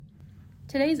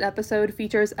Today's episode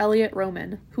features Elliot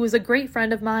Roman, who is a great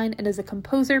friend of mine and is a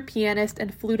composer, pianist,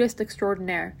 and flutist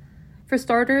extraordinaire. For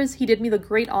starters, he did me the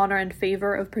great honor and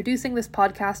favor of producing this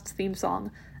podcast's theme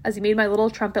song, as he made my little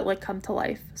trumpet lick come to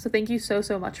life, so thank you so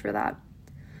much for that.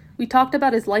 We talked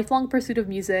about his lifelong pursuit of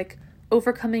music,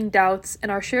 overcoming doubts,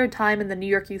 and our shared time in the New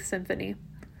York Youth Symphony.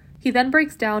 He then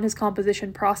breaks down his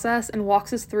composition process and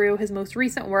walks us through his most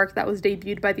recent work that was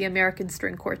debuted by the American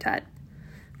String Quartet.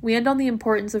 We end on the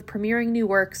importance of premiering new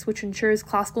works, which ensures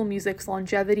classical music's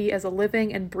longevity as a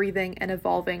living and breathing and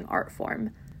evolving art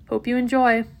form. Hope you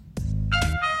enjoy!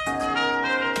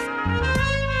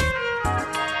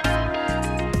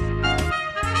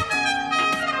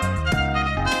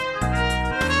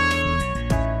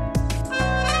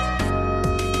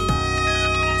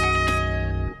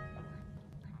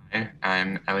 Hi,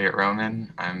 I'm Elliot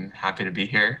Roman. I'm happy to be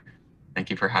here.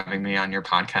 Thank you for having me on your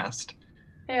podcast.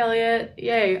 Hey Elliot,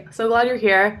 yay. So glad you're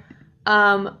here.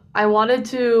 I wanted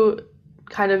to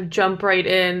kind of jump right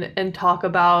in and talk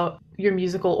about your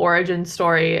musical origin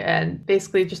story and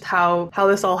basically just how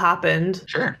this all happened.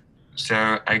 Sure.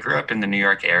 So I grew up in the New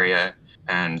York area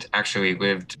and actually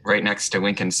lived right next to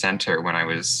Lincoln Center when I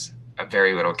was a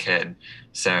very little kid.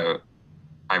 So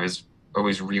I was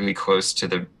always really close to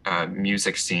the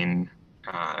music scene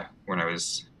when I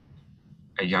was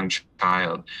a young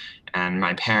child. And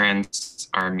my parents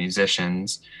are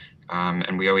musicians,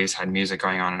 and we always had music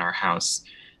going on in our house.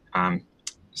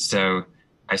 So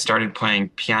I started playing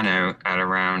piano at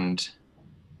around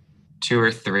 2 or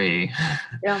 3.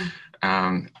 Yeah.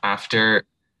 After,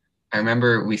 I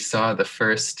remember we saw the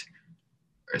first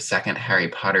or second Harry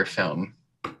Potter film.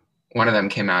 One of them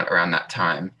came out around that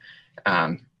time,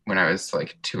 when I was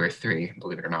like 2 or 3,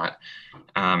 believe it or not.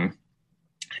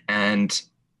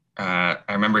 I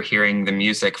remember hearing the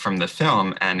music from the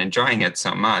film and enjoying it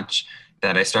so much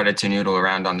that I started to noodle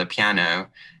around on the piano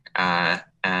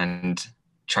and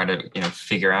try to,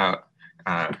 figure out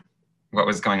what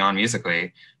was going on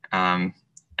musically.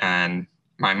 And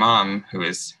my mom, who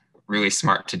is really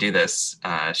smart to do this,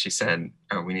 she said,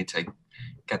 "Oh, we need to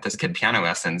get this kid piano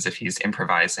lessons if he's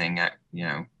improvising at,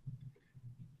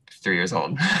 3 years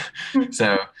old."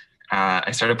 So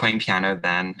I started playing piano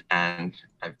then, and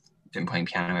I've been playing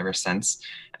piano ever since.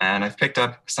 And I've picked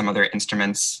up some other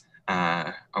instruments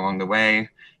along the way.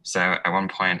 So at one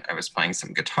point I was playing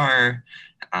some guitar,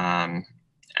 and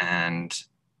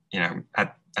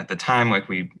at the time, like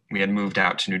we had moved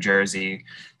out to New Jersey,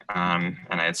 and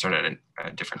I had started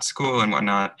a different school and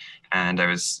whatnot, and I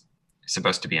was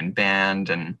supposed to be in band,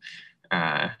 and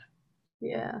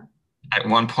Yeah. At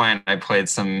one point I played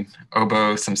some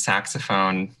oboe, some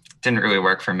saxophone. Didn't really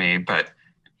work for me, but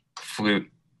flute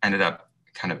ended up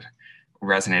kind of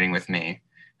resonating with me.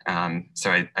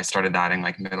 So I started that in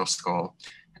like middle school.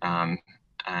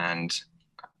 And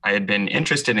I had been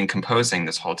interested in composing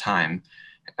this whole time,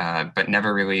 but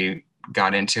never really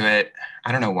got into it.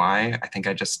 I don't know why. I think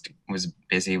I just was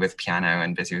busy with piano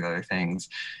and busy with other things,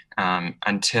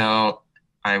 until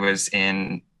I was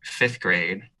in 5th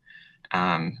grade.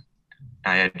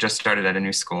 I had just started at a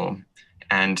new school,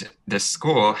 and this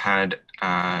school had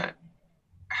a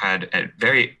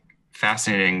very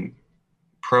fascinating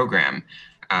program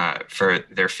for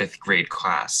their 5th grade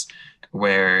class,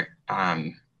 where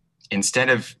instead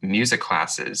of music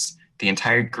classes, the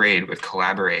entire grade would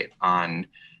collaborate on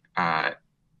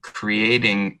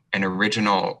creating an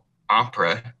original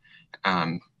opera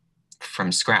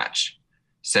from scratch.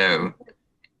 So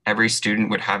every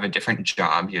student would have a different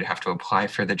job. You'd have to apply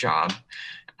for the job.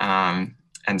 And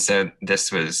so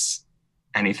this was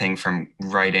anything from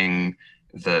writing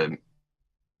the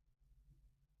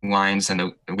lines and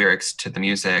the lyrics to the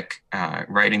music,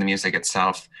 writing the music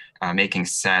itself, making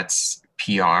sets,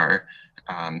 PR,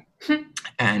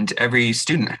 and every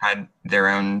student had their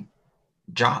own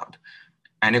job.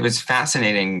 And it was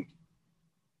fascinating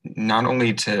not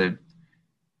only to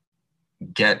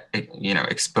get,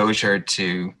 exposure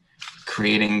to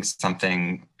creating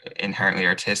something inherently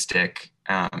artistic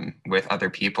with other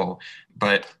people,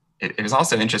 but it was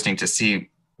also interesting to see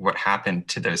what happened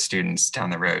to those students down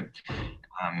the road.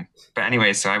 But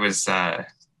anyway, so I was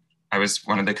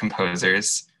one of the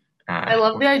composers. I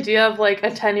love the idea of like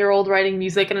a 10-year-old writing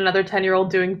music and another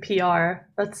 10-year-old doing PR.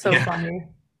 That's so funny.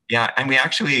 Yeah, and we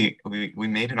actually we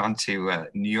made it onto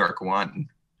New York One.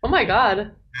 Oh my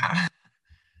God. Yeah.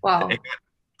 Wow. It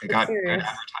got good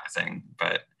advertising,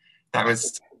 but that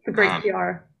was a great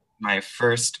PR.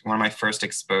 One of my first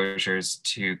exposures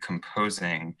to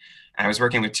composing. And I was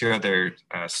working with 2 other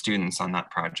students on that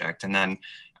project, and then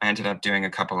I ended up doing a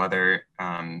couple other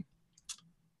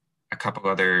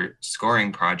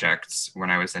scoring projects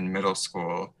when I was in middle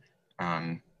school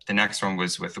the next one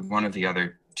was with one of the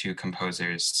other two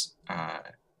composers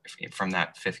from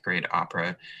that fifth grade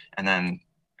opera. And then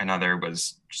another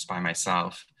was just by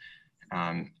myself.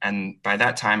 And by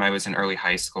that time I was in early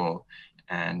high school,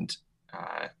 and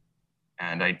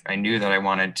I knew that I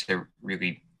wanted to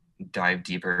really dive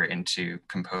deeper into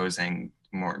composing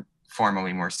more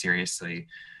formally, more seriously.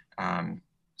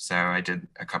 So I did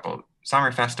a couple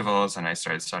summer festivals, and I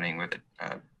started studying with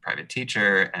a private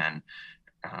teacher. And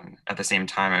at the same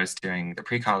time, I was doing the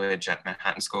pre-college at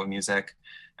Manhattan School of Music,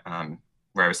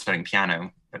 where I was studying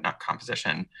piano, but not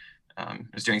composition. I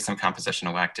was doing some composition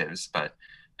electives, but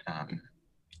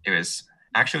it was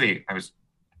actually, I was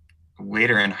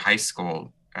later in high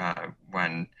school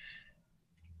when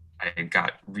I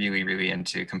got really, really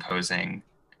into composing,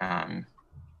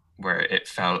 where it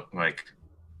felt like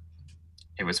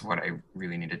it was what I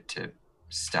really needed to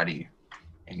study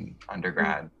in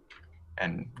undergrad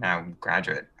and now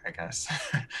graduate, I guess.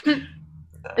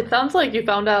 It sounds like you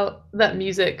found out that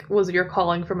music was your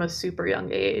calling from a super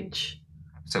young age.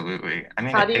 Absolutely. I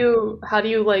mean, How do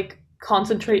you like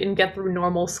concentrate and get through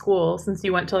normal school since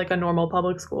you went to like a normal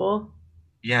public school?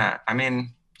 yeah, I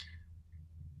mean,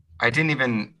 I didn't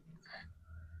even,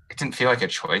 it didn't feel like a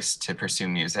choice to pursue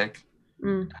music.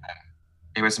 Mm,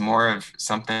 It was more of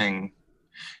something,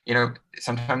 you know,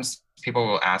 sometimes people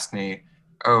will ask me,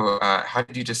 oh, how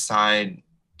did you decide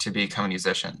to become a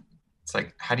musician? It's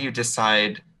like, how do you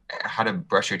decide how to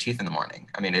brush your teeth in the morning?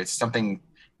 I mean, it's something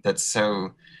that's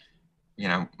so,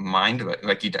 mind,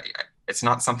 like it's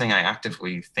not something I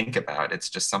actively think about. It's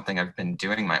just something I've been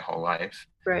doing my whole life.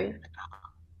 right.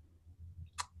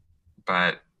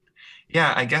 But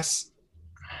yeah, I guess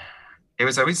it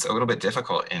was always a little bit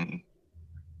difficult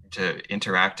to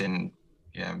interact in,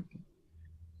 you know,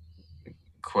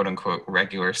 quote unquote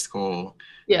regular school,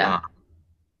 Yeah. uh,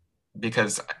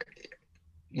 because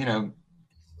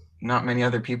not many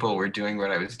other people were doing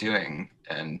what I was doing,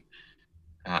 and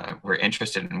were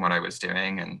interested in what I was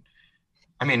doing. And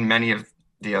I mean, many of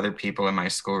the other people in my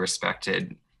school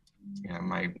respected,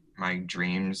 my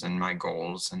dreams and my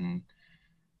goals and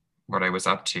what I was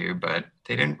up to, but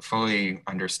they didn't fully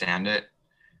understand it.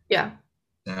 Yeah.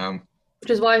 So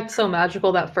Which is why it's so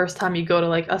magical that first time you go to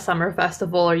like a summer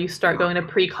festival or you start going to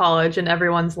pre-college and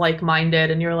everyone's like-minded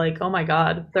and you're like, "Oh my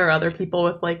God, there are other people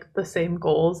with like the same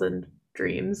goals and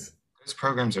dreams." those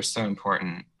programs are so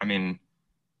important. I mean,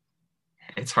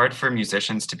 it's hard for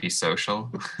musicians to be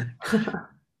social,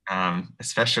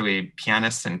 especially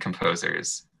pianists and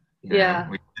composers. Yeah.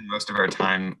 We spend most of our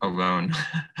time alone,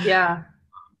 Yeah.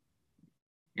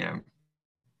 you know,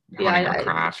 Yeah, honing our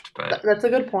craft. But that's a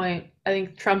good point. I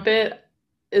think trumpet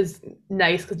is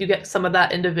nice because you get some of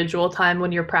that individual time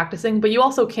when you're practicing, but you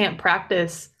also can't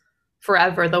practice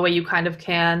forever the way you kind of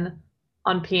can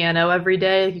on piano every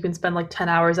day. You can spend like 10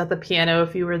 hours at the piano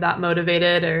if you were that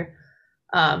motivated, or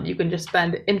you can just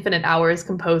spend infinite hours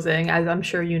composing, as I'm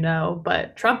sure you know.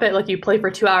 But trumpet, like you play for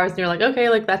 2 hours and you're like, okay,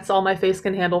 like that's all my face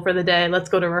can handle for the day. Let's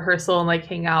go to rehearsal and like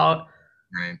hang out.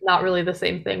 right. Not really the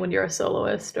same thing when you're a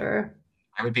soloist or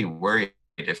I would be worried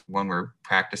if one were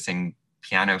practicing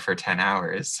piano for 10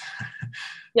 hours.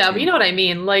 yeah, but you to, know what I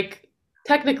mean. Like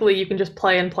technically, you can just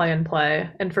play and play and play,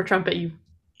 and for trumpet, you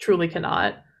truly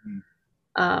cannot.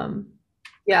 Um,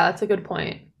 yeah, that's a good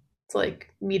point. It's like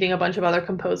meeting a bunch of other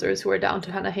composers who are down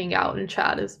to kind of hang out and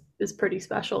chat is pretty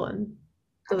special and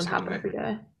doesn't happen absolutely.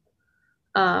 every day.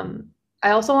 Um,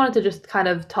 I also wanted to just kind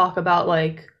of talk about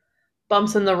like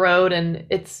bumps in the road, and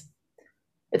it's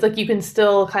like you can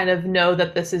still kind of know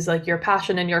that this is like your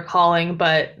passion and your calling,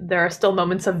 but there are still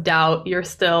moments of doubt. You're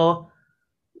still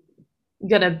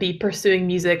gonna be pursuing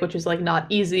music, which is like not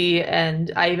easy.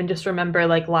 And I even just remember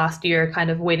like last year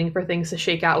kind of waiting for things to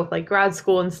shake out with like grad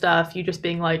school and stuff, you just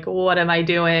being like, what am I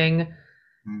doing?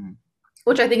 Mm,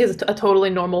 Which I think is a totally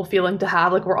normal feeling to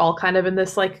have. Like we're all kind of in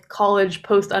this like college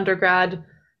post undergrad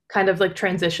kind of like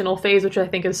transitional phase, which I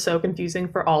think is so confusing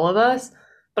for all of us.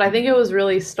 But I think it was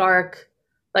really stark,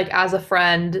 like as a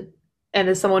friend and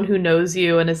as someone who knows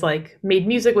you and has like made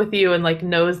music with you and like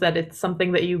knows that it's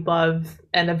something that you love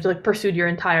and have like pursued your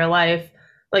entire life.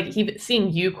 Like seeing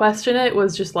you question it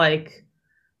was just like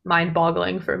mind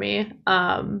boggling for me.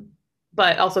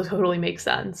 But also totally makes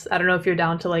sense. I don't know if you're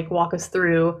down to like walk us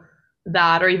through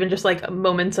that or even just like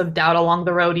moments of doubt along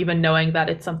the road, even knowing that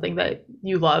it's something that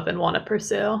you love and want to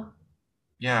pursue.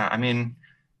 yeah, I mean,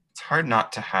 it's hard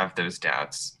not to have those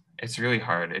doubts. It's really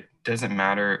hard. It doesn't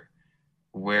matter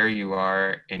where you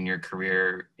are in your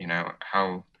career,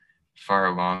 how far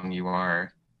along you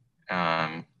are.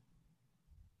 Um,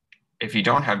 if you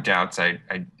don't have doubts,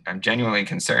 I'm genuinely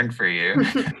concerned for you.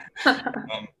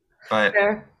 Um, but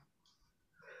Fair.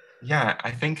 Yeah,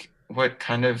 I think what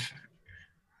kind of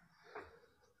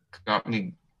got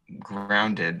me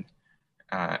grounded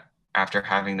uh, after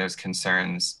having those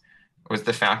concerns was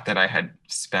the fact that I had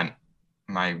spent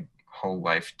my whole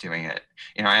life doing it.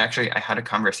 I had a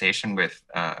conversation with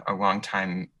a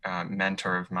longtime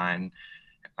mentor of mine,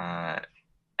 uh,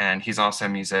 and he's also a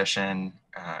musician.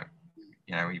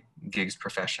 He gigs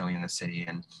professionally in the city,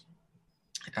 and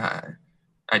uh,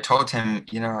 I told him,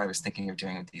 I was thinking of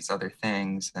doing these other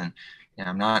things, and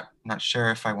I'm not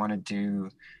sure if I want to do,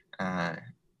 uh,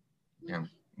 you know,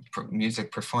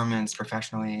 music performance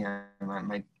professionally. I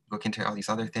might look into all these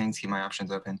other things, keep my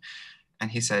options open. And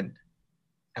he said,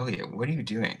 Elliot, what are you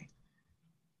doing?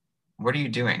 What are you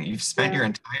doing? You've spent your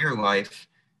entire life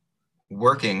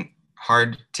working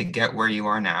hard to get where you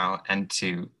are now and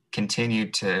to continue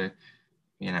to,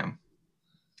 you know,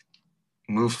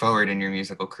 move forward in your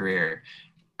musical career.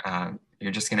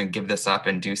 You're just going to give this up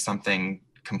and do something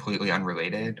completely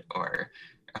unrelated or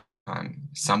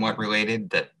somewhat related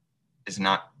that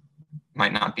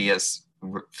might not be as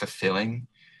fulfilling.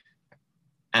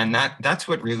 And that's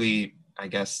what really, I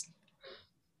guess,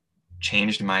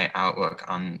 changed my outlook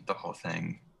on the whole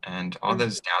thing. And all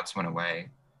those doubts went away.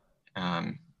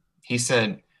 He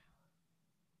said,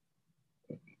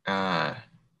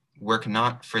 work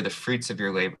not for the fruits of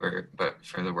your labor, but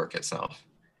for the work itself.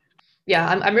 Yeah,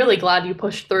 I'm really glad you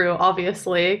pushed through,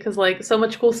 obviously, because like so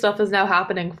much cool stuff is now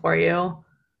happening for you.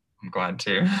 I'm glad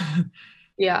to.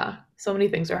 Yeah, so many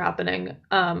things are happening.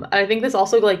 I think this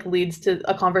also like leads to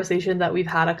a conversation that we've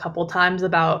had a couple times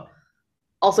about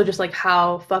also just like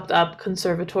how fucked up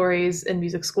conservatories and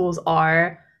music schools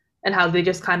are and how they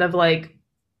just kind of like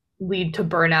lead to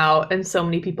burnout and so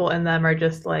many people in them are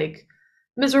just like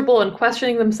miserable and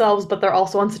questioning themselves, but they're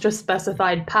also on such a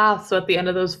specified path. So at the end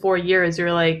of those 4 years,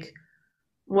 you're like,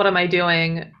 what am I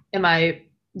doing? Am I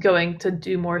going to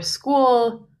do more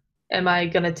school? Am I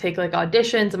going to take like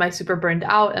auditions? Am I super burned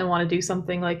out and want to do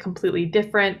something like completely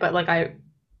different? But like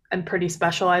I'm pretty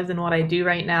specialized in what I do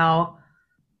right now.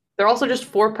 They're also just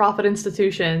for-profit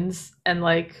institutions and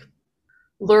like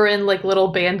lure in like little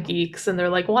band geeks and they're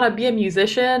like, want to be a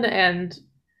musician? And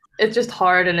it's just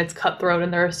hard and it's cutthroat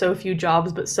and there are so few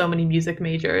jobs but so many music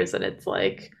majors and it's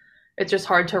like it's just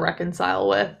hard to reconcile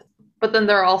with. But then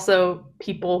there are also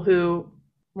people who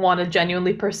want to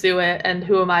genuinely pursue it, and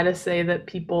who am I to say that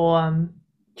people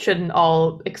shouldn't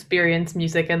all experience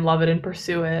music and love it and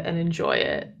pursue it and enjoy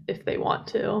it if they want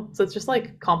to. So it's just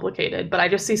like complicated, but I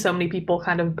just see so many people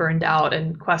kind of burned out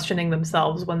and questioning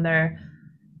themselves when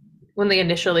they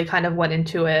initially kind of went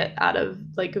into it out of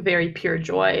like very pure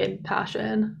joy and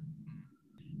passion.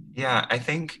 Yeah, I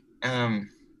think along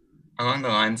the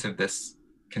lines of this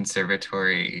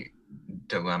conservatory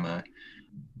dilemma,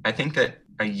 I think that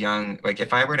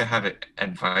if I were to have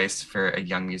advice for a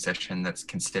young musician that's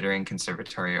considering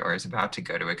conservatory or is about to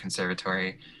go to a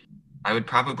conservatory, I would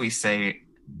probably say,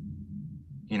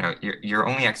 your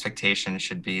only expectation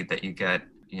should be that you get,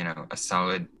 a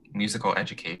solid musical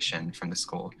education from the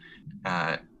school,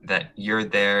 that you're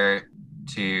there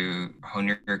to hone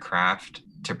your craft,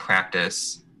 to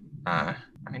practice.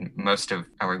 Most of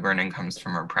our learning comes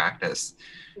from our practice,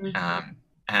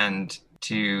 and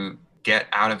to get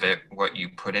out of it what you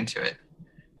put into it.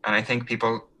 And I think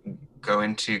people go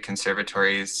into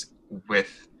conservatories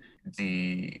with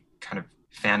the kind of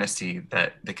fantasy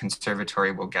that the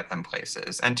conservatory will get them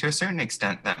places. And to a certain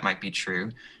extent, that might be true,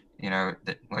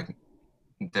 that like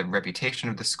the reputation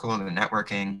of the school, the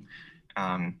networking,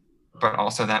 but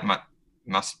also that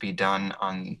must be done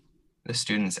on the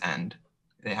student's end.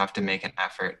 They have to make an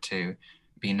effort to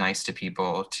be nice to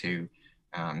people, to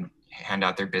hand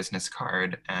out their business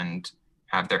card and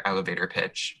have their elevator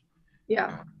pitch.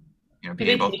 Yeah. Be Do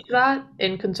they able. teach that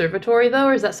in conservatory though,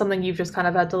 or is that something you've just kind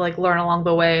of had to like learn along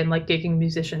the way and like gigging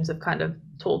musicians have kind of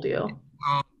told you?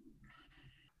 Well,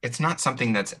 it's not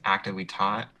something that's actively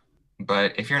taught,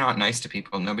 but if you're not nice to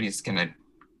people, nobody's gonna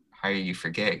hire you for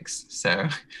gigs. So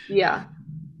Yeah.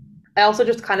 I also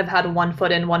just kind of had one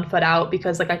foot in, one foot out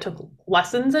because like I took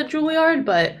lessons at Juilliard,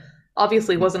 but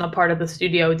obviously wasn't a part of the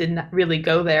studio, didn't really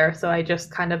go there. So I just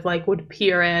kind of like would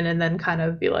peer in and then kind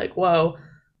of be like, whoa.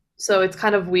 So it's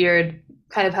kind of weird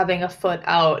kind of having a foot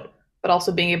out, but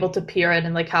also being able to peer in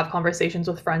and like have conversations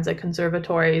with friends at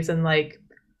conservatories and like,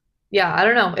 yeah, I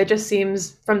don't know. It just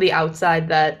seems from the outside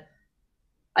that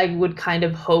I would kind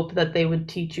of hope that they would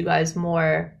teach you guys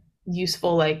more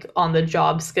useful, like on the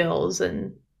job skills.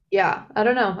 And yeah, I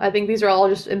don't know. I think these are all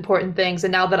just important things.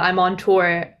 And now that I'm on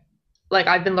tour, like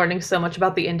I've been learning so much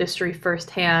about the industry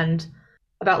firsthand.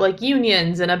 about like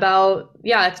unions and about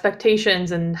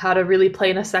expectations and how to really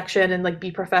play in a section and like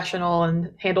be professional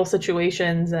and handle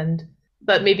situations. And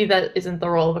but maybe that isn't the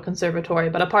role of a conservatory,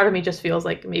 but a part of me just feels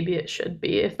like maybe it should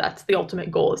be, if that's the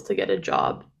ultimate goal, is to get a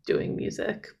job doing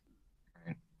music.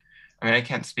 Right. I mean, I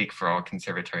can't speak for all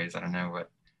conservatories. I don't know what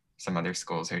some other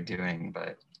schools are doing,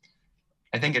 but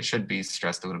I think it should be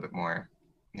stressed a little bit more.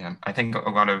 Yeah, I think a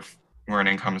lot of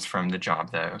learning comes from the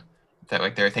job, though. That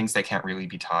like there are things that can't really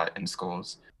be taught in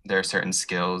schools. There are certain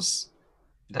skills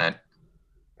that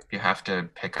you have to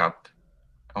pick up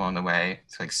along the way.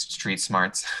 It's like street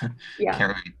smarts. Yeah.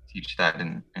 Can't really teach that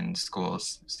in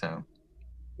schools. So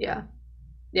Yeah.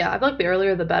 Yeah, I feel like the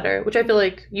earlier the better, which I feel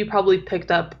like you probably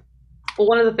picked up. Well,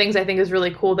 one of the things I think is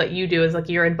really cool that you do is like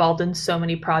you're involved in so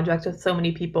many projects with so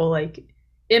many people, like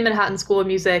in Manhattan School of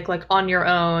Music, like on your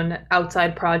own,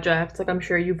 outside projects. Like I'm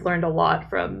sure you've learned a lot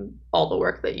from all the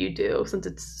work that you do since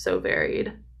it's so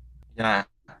varied. yeah,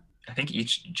 I think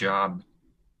each job.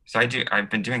 So I've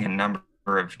been doing a number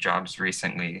of jobs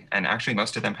recently, and actually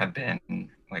most of them have been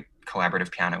like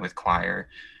collaborative piano with choir.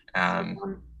 Um,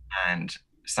 and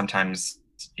sometimes,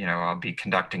 I'll be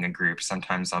conducting a group.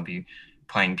 Sometimes I'll be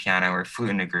playing piano or flute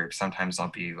in a group. Sometimes I'll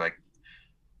be like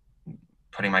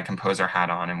putting my composer hat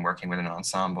on and working with an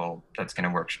ensemble that's going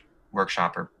to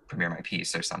workshop or premiere my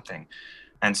piece or something.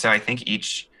 And so I think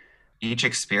each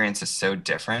experience is so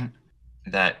different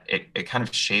that it kind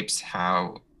of shapes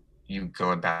how you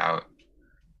go about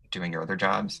doing your other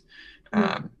jobs.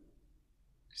 Mhm. Um,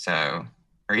 so,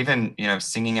 or even,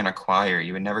 singing in a choir,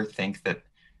 you would never think that,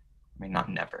 I mean, not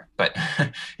never, but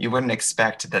you wouldn't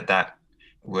expect that that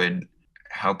would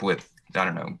help with, I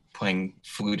don't know, playing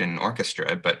flute in an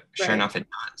orchestra, but sure Right. enough, it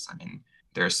does. I mean,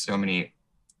 there are so many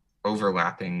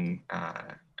overlapping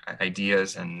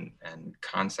ideas and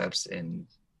concepts in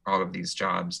all of these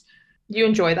jobs. Do you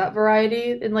enjoy that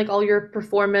variety in like all your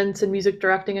performance and music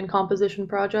directing and composition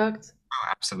projects? Oh,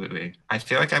 absolutely. I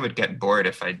feel like I would get bored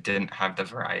if I didn't have the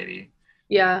variety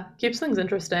Yeah, keeps things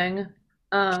interesting.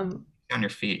 Um, on your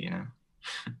feet.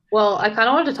 Well, I kind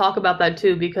of wanted to talk about that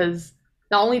too because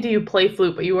not only do you play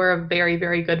flute, but you are a very,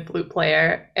 very good flute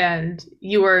player, and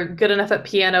you were good enough at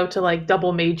piano to like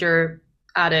double major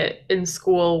at it in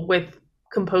school with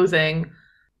composing.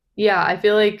 Yeah, I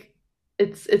feel like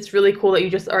it's really cool that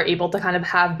you just are able to kind of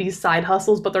have these side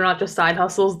hustles, but they're not just side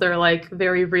hustles, they're like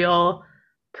very real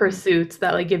Mm. pursuits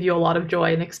that like give you a lot of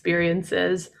joy and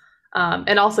experiences.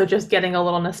 And also just getting a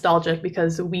little nostalgic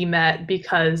because we met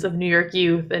because of New York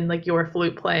Youth and like your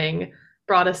flute playing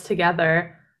brought us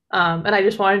together. And I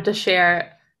just wanted to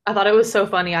share, I thought it was so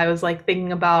funny. I was like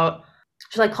thinking about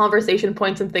just like conversation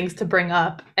points and things to bring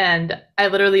up. And I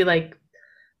literally like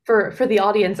for the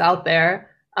audience out there,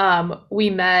 we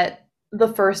met the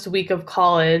first week of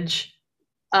college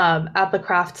at the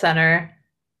Craft Center,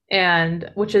 and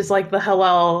which is like the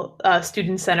Hillel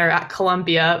Student Center at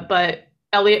Columbia. But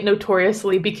Elliot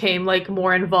notoriously became like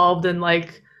more involved in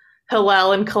like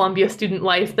Hillel and Columbia student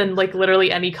life than like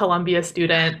literally any Columbia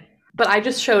student. But I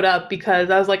just showed up because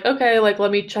I was like, okay, like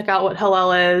let me check out what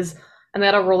Hillel is. And they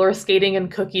had a roller skating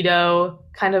and cookie dough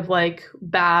kind of like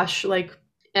bash, like,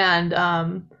 and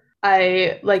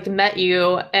I like met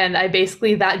you, and I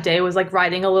basically that day was like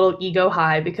riding a little ego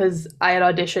high because I had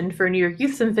auditioned for New York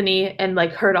Youth Symphony and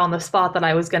like heard on the spot that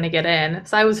I was going to get in.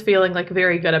 So I was feeling like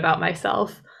very good about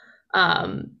myself.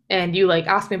 And you like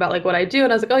asked me about like what I do,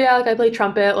 and I was like, oh yeah, like I play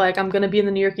trumpet, like I'm going to be in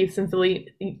the New York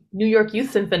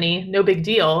Youth Symphony, no big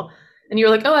deal. And you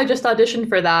were like, oh, I just auditioned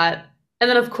for that. And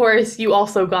then of course you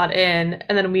also got in,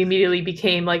 and then we immediately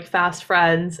became like fast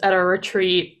friends at a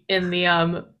retreat in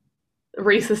the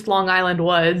racist Long Island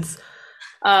woods.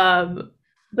 Um,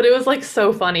 but it was like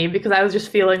so funny because I was just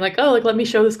feeling like, oh, like let me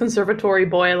show this conservatory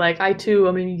boy, like I too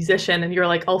am a musician, and you're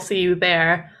like, I'll see you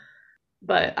there.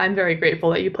 But I'm very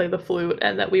grateful that you play the flute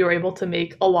and that we were able to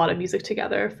make a lot of music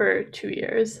together for 2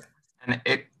 years. And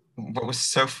what was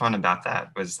so fun about that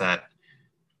was that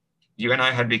you and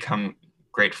I had become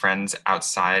great friends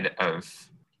outside of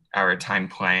our time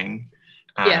playing.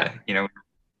 Yeah,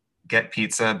 Get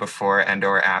pizza before and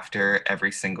or after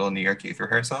every single New York Youth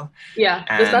rehearsal, yeah.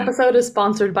 This and episode is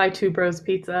sponsored by Two Bros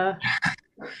Pizza.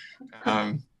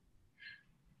 um,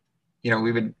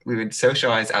 we would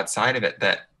socialize outside of it.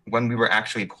 That when we were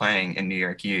actually playing in New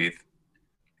York Youth,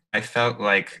 I felt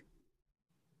like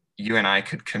you and I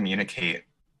could communicate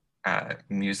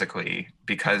musically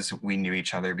because we knew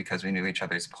each other, because we knew each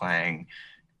other's playing,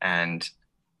 and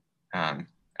um,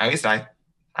 at least I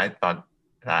thought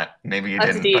that. Maybe you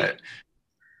That's didn't, deep. but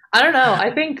I don't know.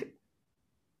 I think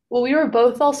Well, we were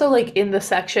both also like in the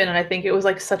section, and I think it was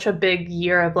like such a big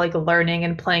year of like learning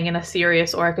and playing in a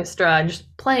serious orchestra and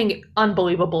just playing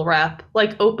unbelievable rep.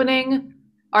 Like opening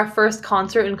our first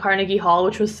concert in Carnegie Hall,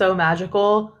 which was so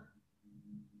magical.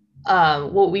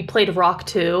 Well, we played Rock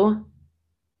 2.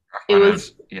 It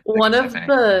was Rachmaninoff's, yeah, one Second of Symphony.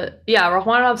 the, yeah,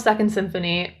 Rachmaninoff's Second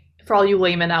Symphony, for all you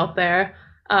laymen out there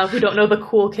who don't know the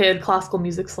cool kid classical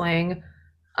music slang.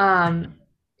 Um,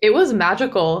 it was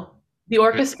magical. The It was,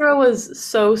 orchestra was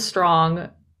so strong.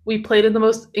 We played in the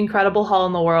most incredible hall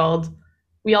in the world.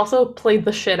 We also played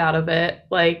the shit out of it.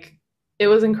 Like, it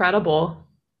was incredible.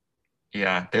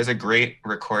 yeah, there's a great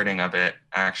recording of it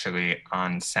actually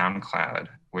on SoundCloud,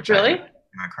 which I Really?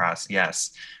 came across.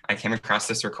 Yes, I came across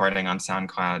this recording on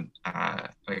SoundCloud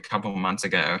like a couple months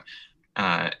ago.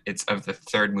 It's of the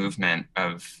third movement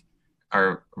of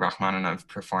our Rachmaninoff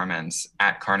performance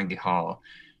at Carnegie Hall.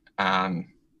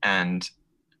 And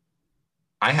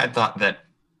I had thought that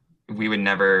we would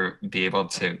never be able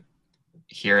to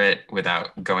hear it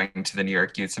without going to the New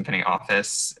York Youth Symphony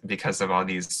office because of all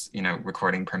these,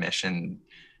 recording permission.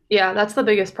 Yeah, that's the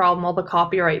biggest problem, all the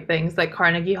copyright things. Like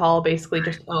Carnegie Hall basically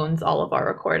just owns all of our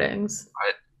recordings.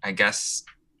 But I guess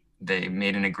they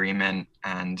made an agreement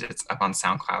and it's up on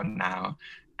SoundCloud now.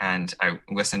 And I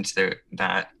listened to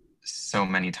that so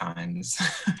many times.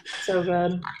 So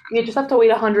good. You just have to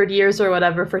wait 100 years or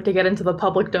whatever for it to get into the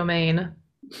public domain.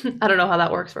 I don't know how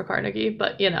that works for Carnegie,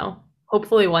 but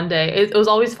hopefully one day. It was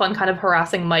always fun kind of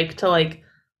harassing Mike to like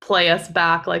play us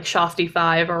back like Shasti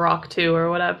 5 or Rock 2 or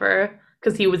whatever,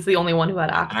 because he was the only one who had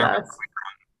And I remember access.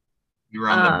 we were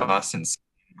on the Um, bus and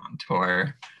on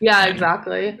tour. yeah, And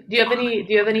exactly. Do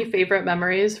you have any favorite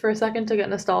memories for a second to get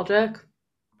nostalgic?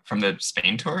 from the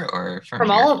Spain tour or from From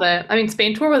New all York? of it. I mean,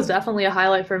 Spain tour was definitely a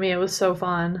highlight for me. It was so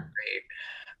fun.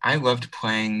 I loved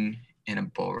playing in a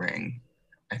bull ring.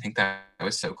 I think that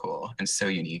was so cool and so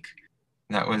unique.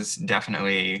 That was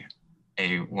definitely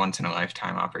a once in a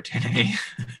lifetime opportunity.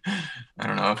 I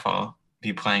don't know if I'll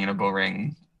be playing in a bull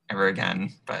ring ever again,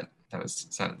 but that was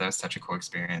such a cool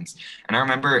experience. And I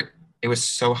remember it was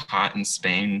so hot in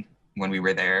Spain when we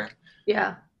were there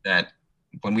Yeah. that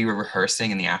when we were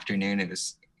rehearsing in the afternoon, it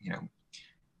was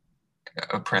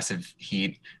oppressive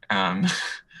heat. Um,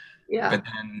 Yeah. but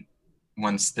then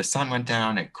once the sun went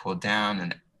down, it cooled down,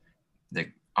 and the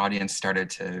audience started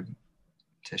to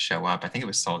show up. I think it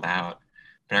was sold out.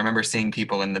 But I remember seeing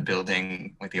people in the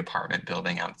building, like the apartment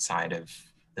building outside of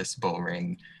this bull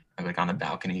ring, like on the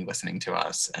balcony listening to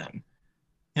us. And,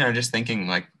 just thinking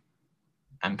like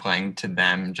I'm playing to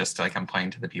them, just like I'm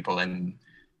playing to the people in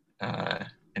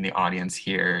the audience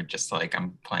here, just like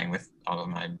I'm playing with all of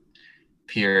my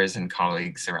peers and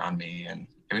colleagues around me. And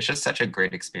it was just such a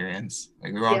great experience.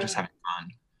 Like we were all just Yeah. having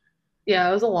fun. Yeah,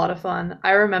 it was a lot of fun.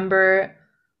 I remember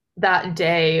that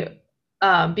day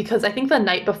because I think the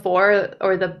night before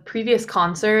or the previous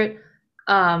concert,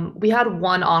 we had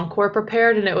one encore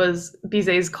prepared and it was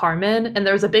Bizet's Carmen, and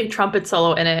there was a big trumpet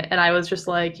solo in it. And I was just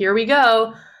like, here we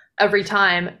go every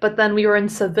time. But then we were in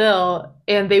Seville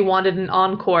and they wanted an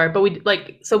encore, but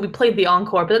so we played the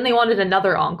encore, but then they wanted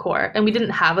another encore and we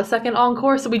didn't have a second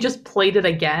encore. So we just played it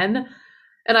again.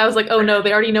 And I was like, oh no,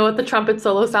 they already know what the trumpet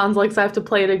solo sounds like, so I have to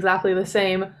play it exactly the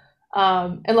same.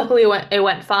 And luckily it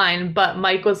went fine. But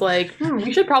Mike was like,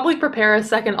 we should probably prepare a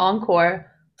second encore.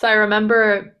 So I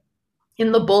remember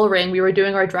in the bull ring, we were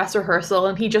doing our dress rehearsal,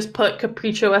 and he just put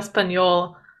Capriccio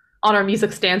Espagnol on our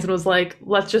music stands and was like,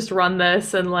 let's just run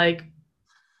this and like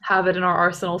have it in our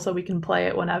arsenal so we can play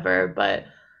it whenever. But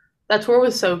that tour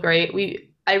was so great.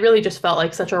 I really just felt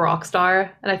like such a rock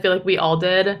star, and I feel like we all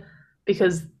did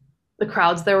because the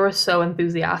crowds there were so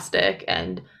enthusiastic,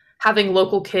 and having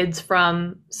local kids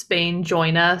from Spain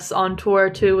join us on tour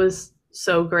too was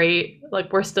so great.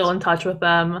 Like we're still in touch with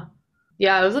them.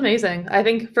 Yeah, it was amazing. I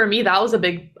think for me that was a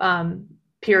big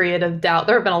period of doubt.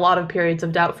 There have been a lot of periods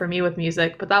of doubt for me with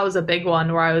music, but that was a big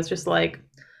one where I was just like,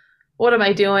 what am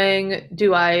I doing?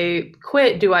 Do I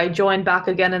quit? Do I join back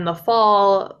again in the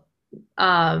fall?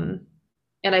 Um,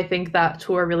 and I think that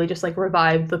tour really just like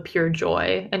revived the pure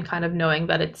joy and kind of knowing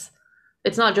that it's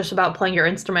not just about playing your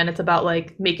instrument, it's about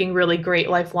like making really great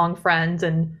lifelong friends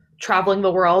and traveling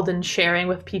the world and sharing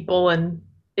with people, and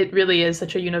it really is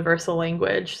such a universal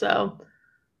language. So Of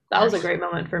that was a course. great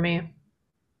moment for me.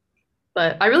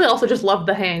 But I really also just loved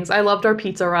the hangs. I loved our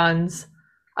pizza runs.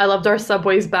 I loved our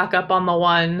subways back up on the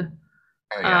one.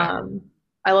 Oh yeah. Um,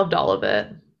 I loved all of it.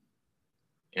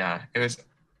 Yeah. It was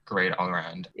great all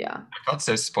around. Yeah. I felt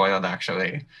so spoiled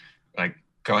actually, like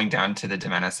going down to the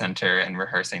Domena Center and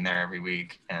rehearsing there every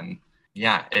week. And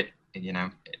yeah, it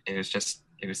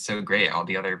was so great. All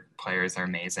the other players are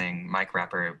amazing. Mike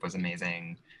Rapper was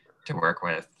amazing to work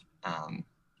with.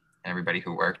 Everybody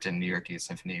who worked in New York Youth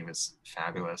Symphony was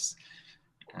fabulous.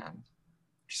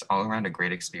 Just all around a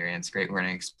great experience, great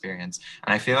learning experience.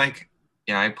 And I feel like,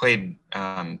 I played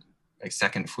like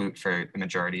second flute for the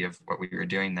majority of what we were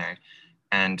doing there.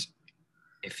 And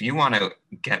if you want to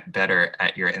get better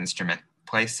at your instrument,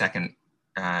 play second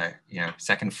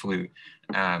flute.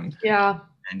 Yeah.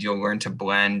 And you'll learn to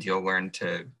blend, you'll learn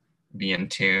to be in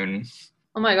tune.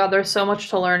 Oh my God, there's so much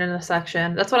to learn in a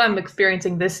section. That's what I'm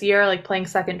experiencing this year, like playing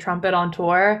second trumpet on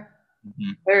tour.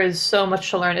 Mm-hmm. There is so much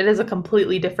to learn. It is a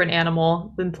completely different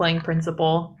animal than playing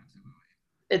principal.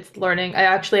 It's learning. I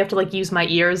actually have to like use my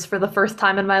ears for the first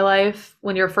time in my life.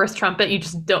 When you're first trumpet,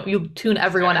 you tune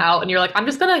everyone out and you're like, I'm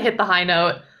just gonna hit the high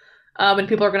note. And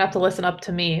people are gonna have to listen up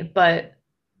to me. But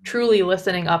truly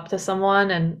listening up to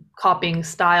someone and copying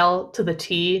style to the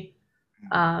T,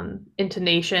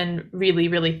 intonation, really,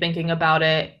 really thinking about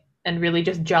it and really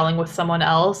just gelling with someone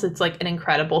else. It's like an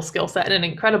incredible skill set and an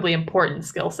incredibly important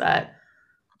skill set.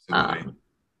 Absolutely.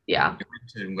 Yeah. You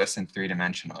learn to listen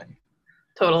three-dimensionally.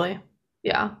 Totally.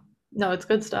 Yeah. No, it's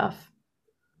good stuff.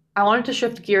 I wanted to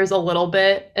shift gears a little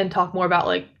bit and talk more about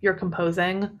like your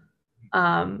composing.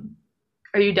 Are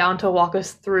you down to walk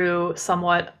us through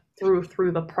somewhat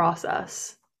through the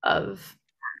process of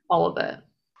all of it?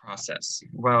 Process.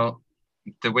 Well,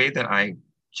 the way that I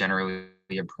generally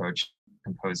approach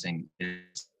composing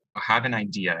is I have an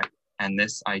idea, and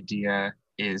this idea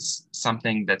is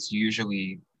something that's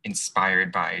usually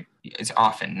inspired by, it's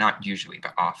often, not usually,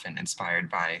 but often inspired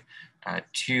by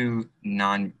two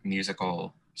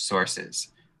non-musical sources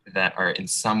that are in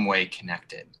some way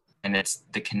connected. And it's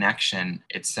the connection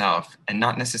itself, and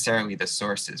not necessarily the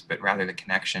sources, but rather the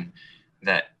connection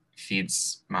that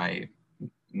feeds my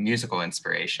musical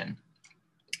inspiration.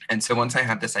 And so once I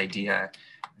have this idea,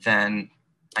 then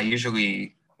I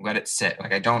usually let it sit.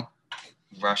 Like I don't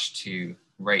rush to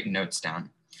write notes down.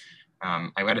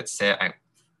 I let it sit. I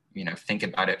think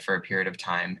about it for a period of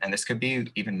time, and this could be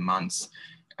even months.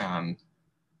 And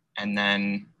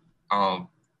then I'll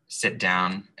sit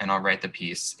down and I'll write the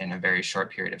piece in a very short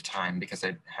period of time because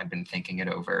I had been thinking it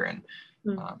over, and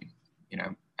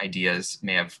ideas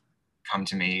may have come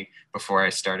to me before I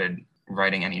started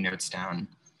writing any notes down.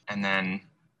 And then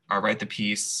I'll write the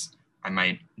piece. I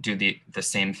might do the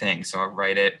same thing. So I'll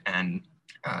write it and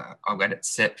I'll let it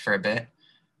sit for a bit,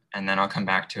 and then I'll come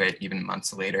back to it even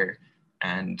months later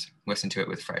and listen to it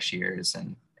with fresh ears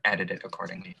and edit it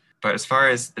accordingly. But as far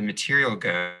as the material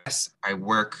goes, I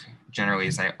work generally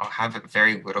as I'll have a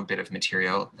very little bit of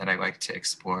material that I like to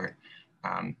explore.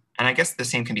 And I guess the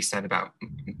same can be said about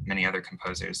many other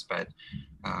composers, but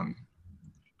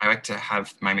I like to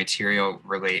have my material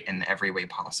relate in every way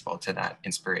possible to that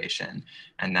inspiration,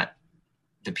 and that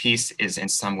the piece is in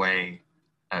some way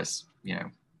as,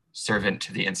 servant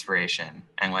to the inspiration.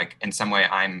 And like in some way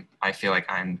I feel like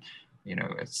I'm,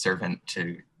 a servant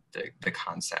to the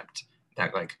concept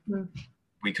that like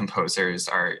we composers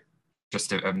are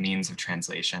just a means of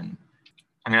translation.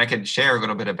 I mean, I could share a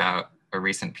little bit about a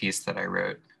recent piece that I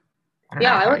wrote.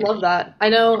 I would love that. I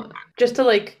know, just to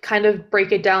like kind of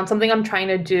break it down, something I'm trying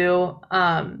to do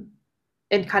and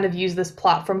kind of use this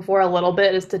platform for a little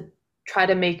bit is to try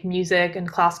to make music and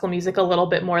classical music a little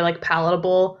bit more like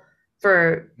palatable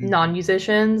for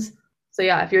non-musicians. So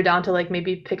yeah, if you're down to like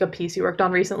maybe pick a piece you worked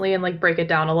on recently and like break it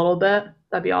down a little bit,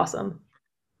 that'd be awesome.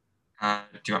 Do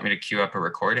you want me to cue up a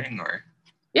recording or?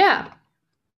 Yeah.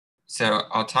 So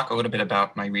I'll talk a little bit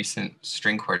about my recent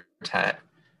string quartet,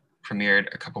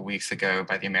 premiered a couple weeks ago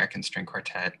by the American String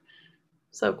Quartet.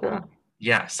 So cool.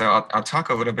 So I'll talk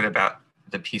a little bit about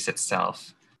the piece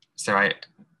itself. So I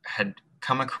had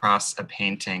come across a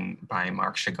painting by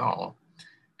Marc Chagall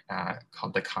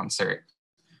called The Concert,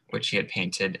 which he had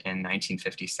painted in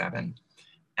 1957.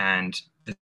 And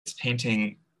this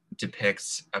painting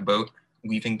depicts a boat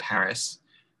leaving Paris,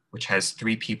 which has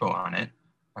three people on it,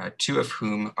 two of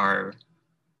whom are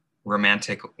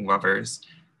romantic lovers,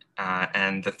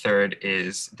 and the third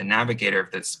is the navigator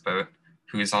of this boat,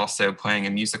 who is also playing a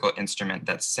musical instrument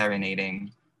that's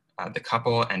serenading the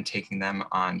couple and taking them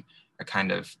on a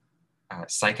kind of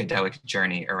psychedelic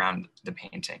journey around the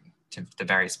painting, to the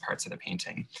various parts of the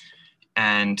painting.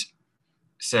 And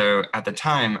so at the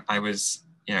time, I was,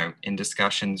 in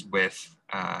discussions with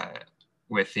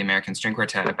the American String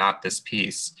Quartet about this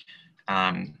piece,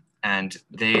 and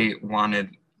they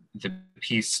wanted the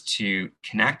piece to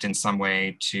connect in some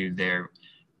way to their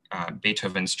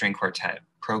Beethoven String Quartet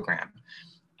program.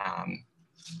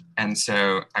 And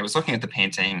so I was looking at the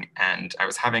painting and I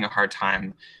was having a hard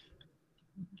time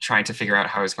trying to figure out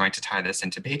how I was going to tie this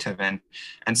into Beethoven.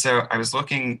 And so I was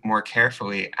looking more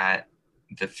carefully at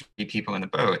the three people in the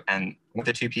boat, and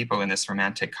the two people in this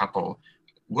romantic couple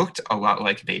looked a lot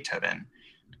like Beethoven.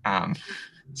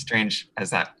 Strange as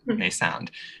that may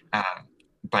sound.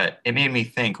 But it made me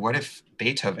think, what if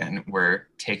Beethoven were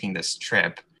taking this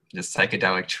trip, this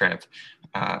psychedelic trip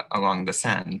along the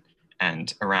Seine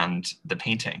and around the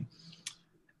painting?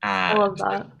 I love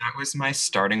that. That was my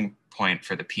starting point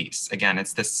for the piece. Again,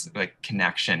 it's this like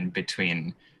connection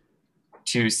between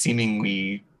two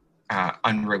seemingly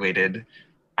unrelated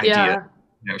ideas,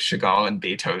 Chagall and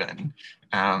Beethoven.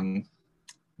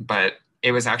 But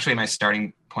it was actually my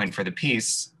starting point for the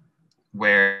piece,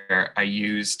 where I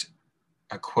used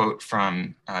a quote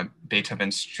from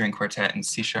Beethoven's String Quartet in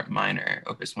C sharp minor,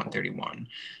 Opus 131,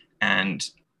 and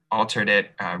altered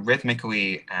it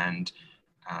rhythmically and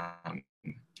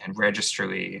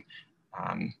registrally,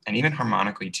 and even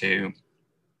harmonically too,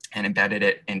 and embedded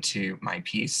it into my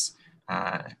piece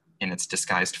in its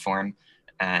disguised form.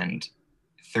 And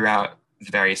throughout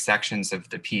the various sections of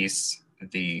the piece,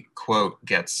 the quote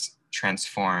gets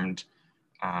transformed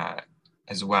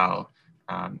as well,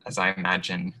 as I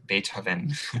imagine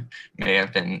Beethoven may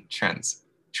have been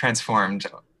transformed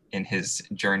in his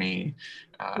journey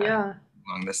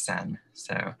along the Seine.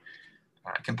 So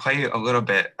I can play you a little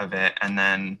bit of it and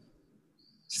then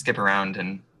skip around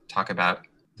and talk about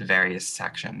the various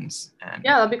sections. And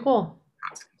yeah, that'd be cool.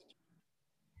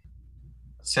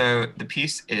 So the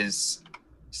piece is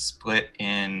split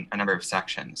in a number of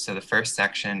sections. So the first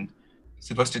section is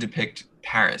supposed to depict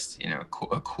Paris, a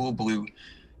cool blue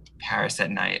Paris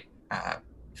at night,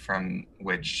 from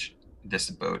which this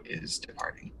boat is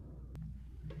departing.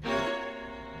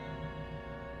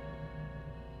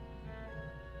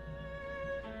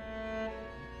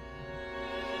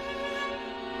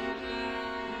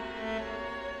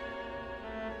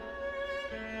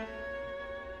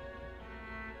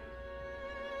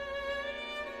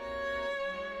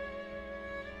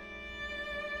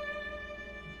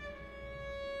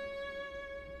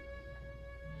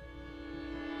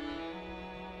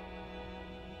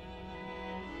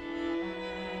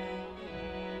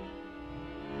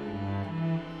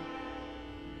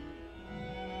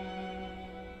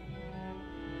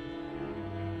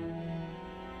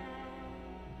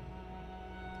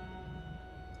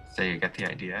 So you get the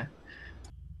idea.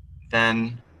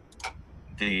 Then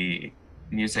the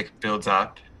music builds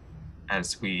up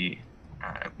as we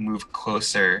move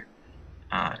closer,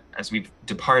 as we've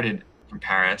departed from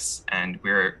Paris, and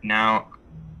we're now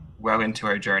well into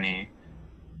our journey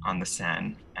on the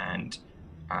Seine. And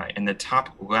in the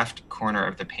top left corner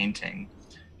of the painting,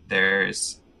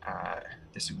 there's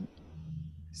this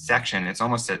section. It's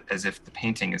almost as if the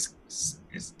painting is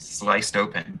sliced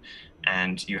open,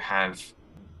 and you have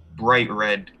bright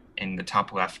red in the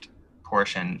top left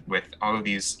portion with all of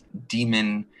these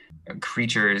demon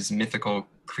creatures, mythical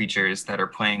creatures that are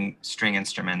playing string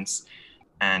instruments.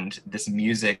 And this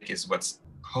music is what's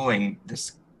pulling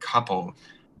this couple,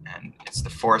 and it's the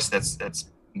force that's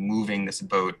moving this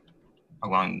boat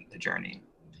along the journey.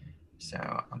 So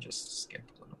I'll just skip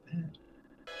a little bit.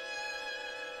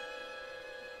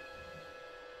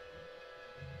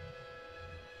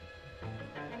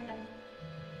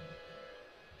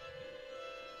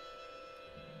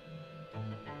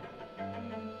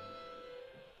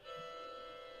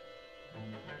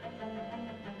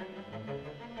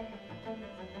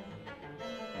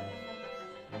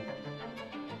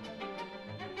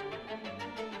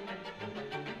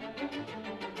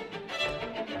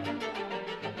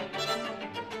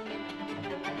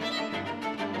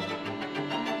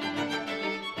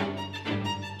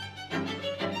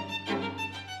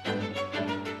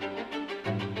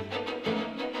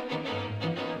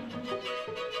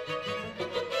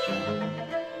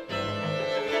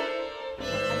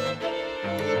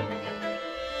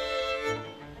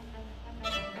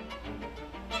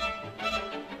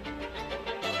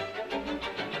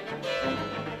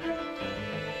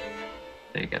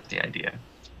 You get the idea.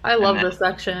 I love this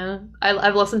section.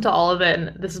 I've listened to all of it,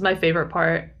 and this is my favorite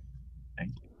part.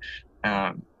 Thank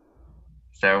you.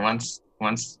 So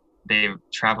once they've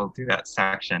traveled through that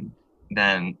section,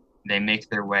 then they make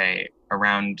their way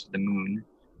around the moon,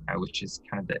 which is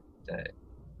kind of the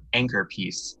anchor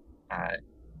piece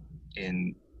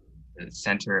in the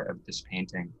center of this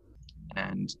painting,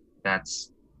 and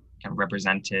that's kind of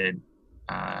represented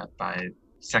by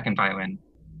second violin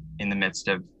in the midst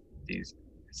of these.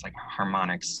 It's like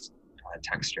harmonics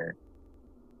texture.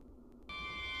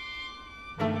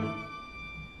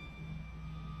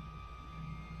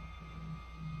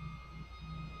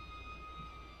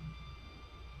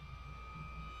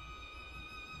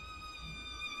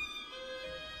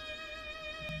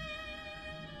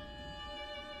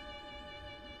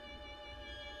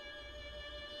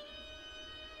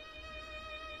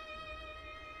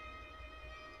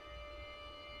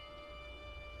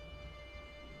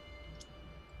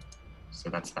 So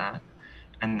that's that.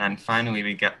 And then finally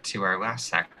we get to our last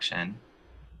section,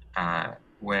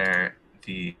 where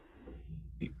the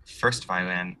first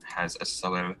violin has a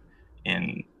solo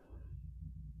in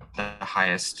the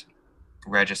highest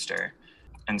register.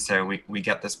 And so we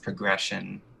get this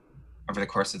progression over the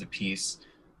course of the piece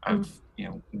of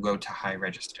low to high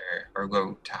register or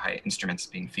low to high instruments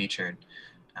being featured.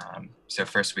 So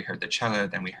first we heard the cello,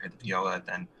 then we heard the viola,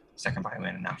 then second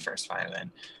violin, and now first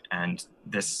violin. And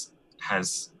this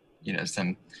has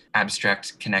some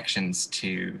abstract connections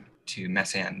to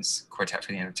Messiaen's Quartet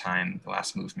for the End of Time, the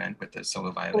last movement with the solo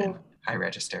violin, high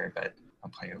register, but I'll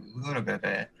play a little bit of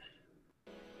it.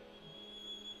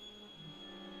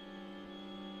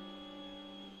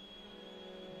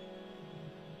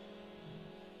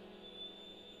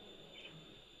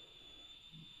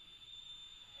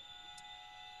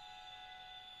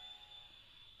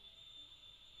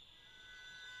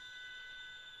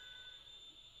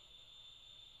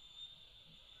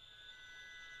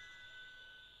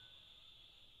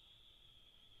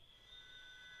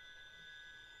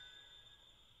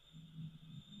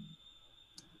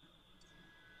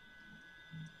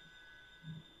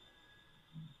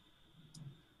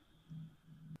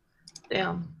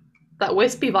 Damn. That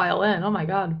wispy violin. Oh my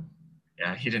God.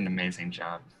 Yeah, he did an amazing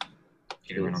job.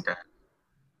 He did real good.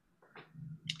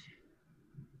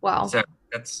 Wow. So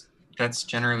that's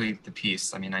generally the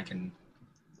piece. I mean, I can.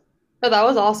 Oh, that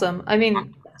was awesome. I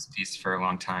mean, this piece for a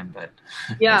long time, but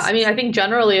yeah, I mean, I think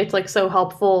generally it's like so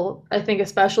helpful. I think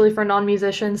especially for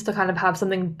non-musicians to kind of have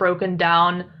something broken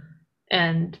down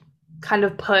and kind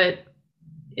of put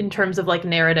in terms of like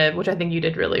narrative, which I think you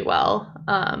did really well.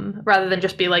 Rather than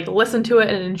just be like listen to it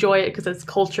and enjoy it because it's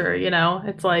culture,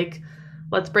 It's like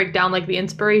let's break down like the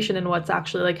inspiration and what's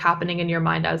actually like happening in your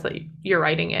mind as like you're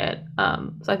writing it.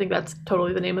 So I think that's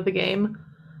totally the name of the game.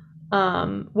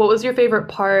 What was your favorite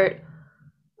part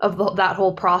of that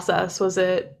whole process? Was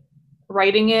it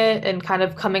writing it and kind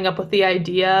of coming up with the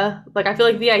idea? Like I feel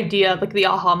like the idea, like the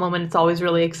aha moment, it's always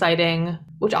really exciting,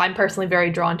 which I'm personally very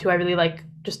drawn to. I really like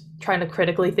just trying to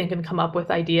critically think and come up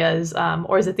with ideas.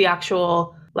 Or is it the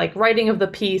actual like writing of the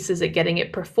piece? Is it getting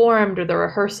it performed or the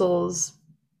rehearsals?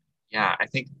 Yeah, I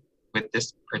think with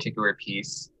this particular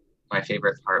piece, my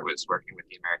favorite part was working with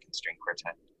the American String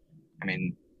Quartet. I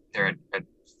mean, they're a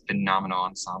phenomenal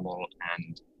ensemble,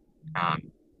 and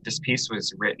this piece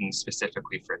was written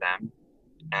specifically for them.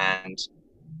 And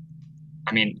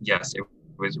I mean, yes, it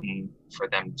was written for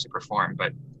them to perform,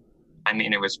 but I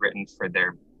mean, it was written for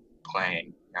their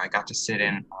playing. I got to sit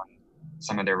in on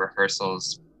some of their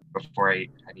rehearsals before I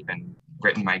had even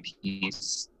written my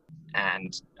piece.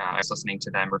 And I was listening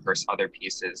to them rehearse other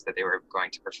pieces that they were going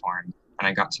to perform. And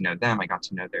I got to know them. I got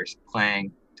to know their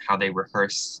playing, how they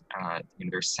rehearse,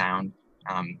 their sound.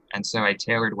 And so I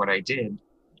tailored what I did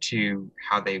to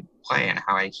how they play and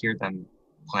how I hear them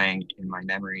playing in my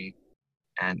memory.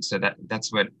 And so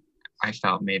that's what I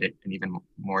felt made it an even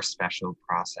more special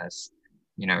process.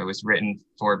 It was written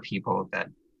for people that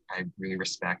I really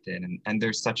respected, and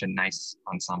there's such a nice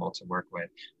ensemble to work with.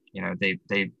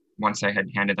 They once I had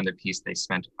handed them the piece, they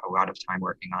spent a lot of time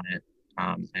working on it,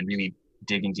 and really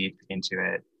digging deep into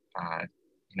it.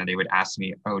 They would ask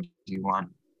me, "Oh, do you want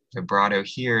vibrato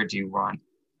here? Do you want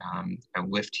a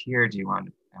lift here? Do you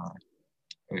want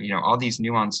all these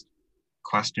nuanced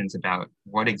questions about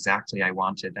what exactly I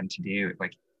wanted them to do,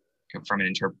 like from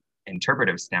an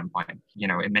interpretive standpoint.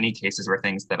 In many cases were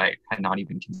things that I had not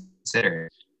even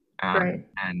considered. Right.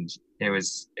 And it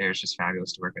was just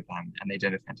fabulous to work with them, and they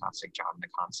did a fantastic job in the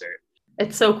concert.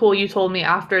 It's so cool. You told me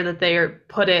after that they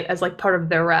put it as like part of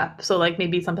their rep. So like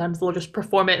maybe sometimes they'll just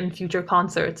perform it in future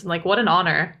concerts, and like what an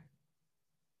honor.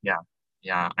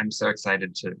 Yeah. I'm so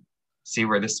excited to see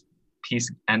where this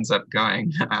piece ends up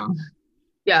going.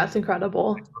 Yeah, it's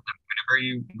incredible.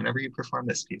 Whenever you perform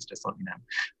this piece, just let me know.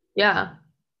 Yeah,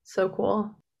 so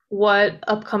cool. What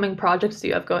upcoming projects do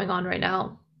you have going on right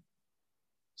now?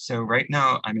 So right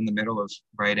now I'm in the middle of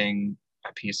writing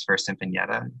a piece for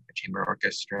Sinfonietta, a chamber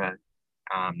orchestra,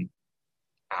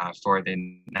 for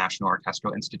the National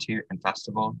Orchestral Institute and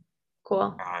Festival.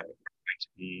 Cool. I'm going to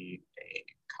be a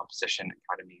Composition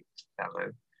Academy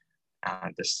Fellow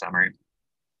this summer,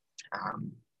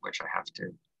 which I have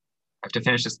to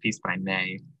finish this piece by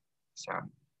May, so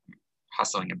I'm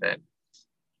hustling a bit.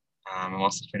 I'm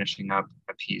also finishing up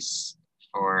a piece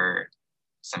for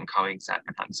some colleagues at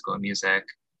Manhattan School of Music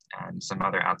and some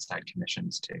other outside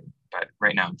commissions too. But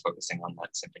right now I'm focusing on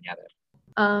that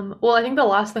Sinfonietta. Well, I think the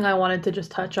last thing I wanted to just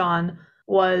touch on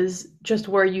was just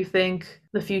where you think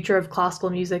the future of classical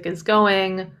music is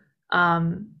going,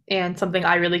 and something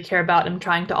I really care about and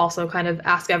trying to also kind of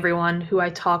ask everyone who I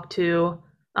talk to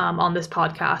on this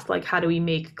podcast, like how do we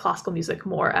make classical music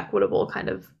more equitable kind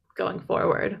of going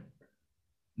forward?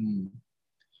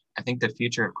 I think the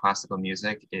future of classical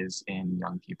music is in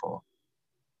young people.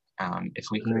 If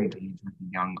we can engage with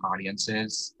young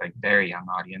audiences, like very young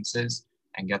audiences,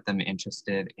 and get them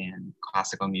interested in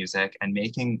classical music and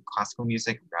making classical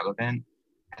music relevant,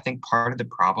 I think part of the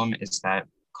problem is that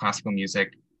classical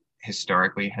music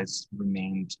historically has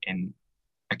remained in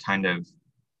a kind of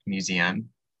museum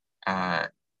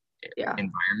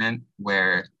environment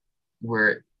where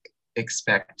we're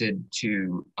expected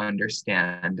to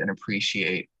understand and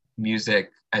appreciate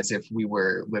music as if we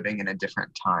were living in a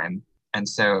different time. And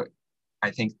so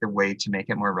I think the way to make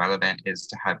it more relevant is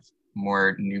to have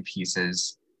more new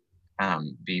pieces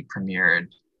be premiered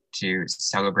to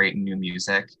celebrate new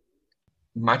music.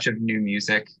 Much of new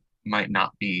music might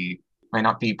not be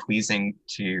pleasing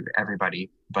to everybody,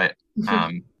 but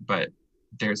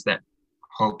there's that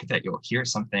hope that you'll hear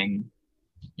something,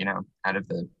 out of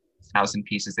the 1,000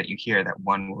 pieces that you hear, that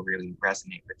one will really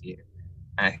resonate with you.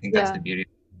 And I think that's the beauty of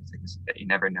music, is that you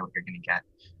never know what you're going to get.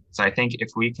 So I think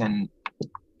if we can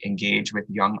engage with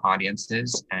young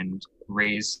audiences and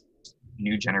raise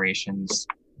new generations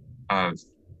of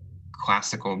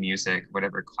classical music,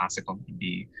 whatever classical may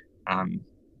be,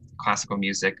 classical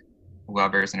music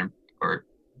lovers or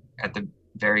at the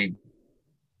very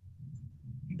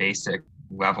basic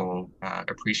level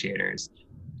appreciators,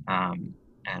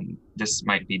 and this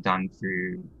might be done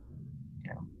through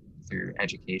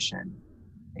education.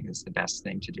 I think it's the best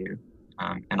thing to do,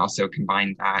 and also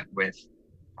combine that with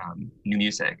new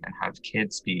music and have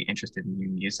kids be interested in new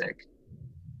music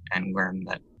and learn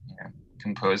that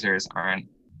composers aren't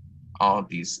all of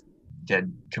these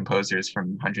dead composers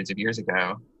from hundreds of years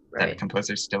ago, that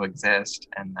composers still exist,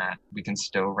 and that we can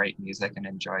still write music and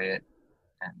enjoy it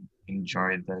and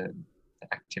enjoy the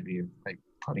activity of like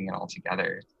putting it all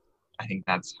together. I think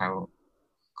that's how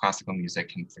classical music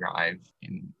can thrive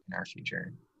in our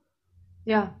future.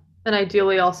 Yeah. And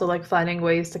ideally also like finding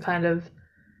ways to kind of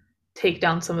take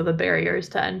down some of the barriers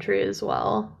to entry as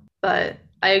well. But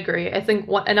I agree. I think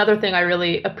another thing I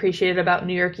really appreciated about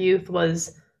New York Youth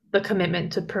was the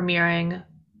commitment to premiering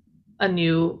a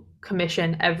new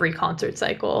commission every concert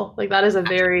cycle. Like that is a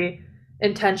very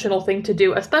intentional thing to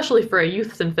do, especially for a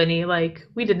youth symphony. Like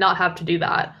we did not have to do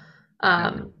that.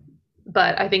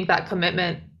 But I think that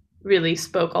commitment really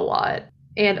spoke a lot.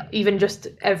 And even just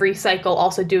every cycle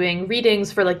also doing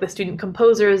readings for like the student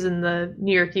composers in the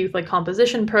New York Youth like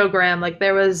composition program. Like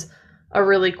there was a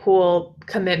really cool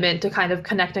commitment to kind of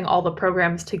connecting all the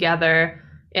programs together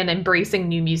and embracing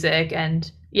new music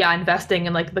and investing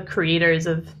in like the creators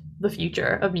of the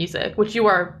future of music, which you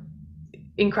are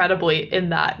incredibly in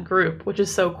that group, which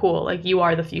is so cool. Like you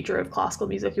are the future of classical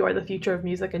music. You are the future of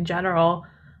music in general.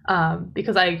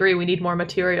 Because I agree, we need more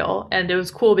material. And it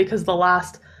was cool because the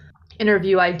last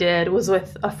interview I did was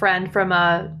with a friend from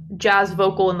a jazz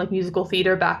vocal and like musical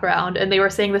theater background, and they were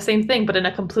saying the same thing, but in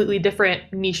a completely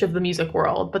different niche of the music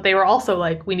world. But they were also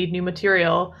like, we need new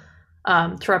material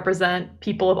to represent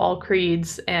people of all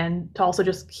creeds and to also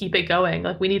just keep it going.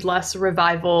 Like we need less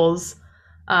revivals.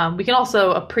 We can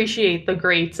also appreciate the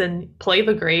greats and play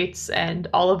the greats and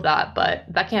all of that, but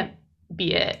that can't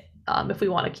be it if we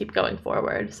want to keep going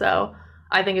forward. So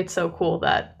I think it's so cool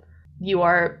that you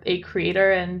are a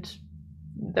creator and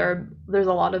there's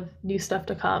a lot of new stuff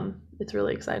to come. It's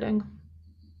really exciting.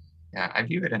 Yeah, I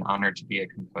view it an honor to be a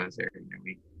composer.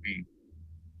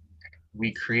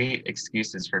 We create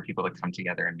excuses for people to come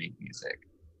together and make music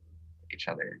with each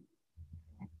other.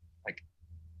 Like,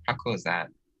 how cool is that?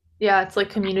 Yeah, it's like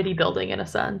community building in a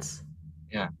sense.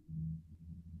 Yeah.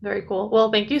 Very cool.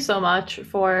 Well, thank you so much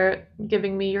for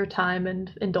giving me your time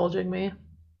and indulging me.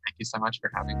 Thank you so much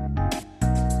for having me.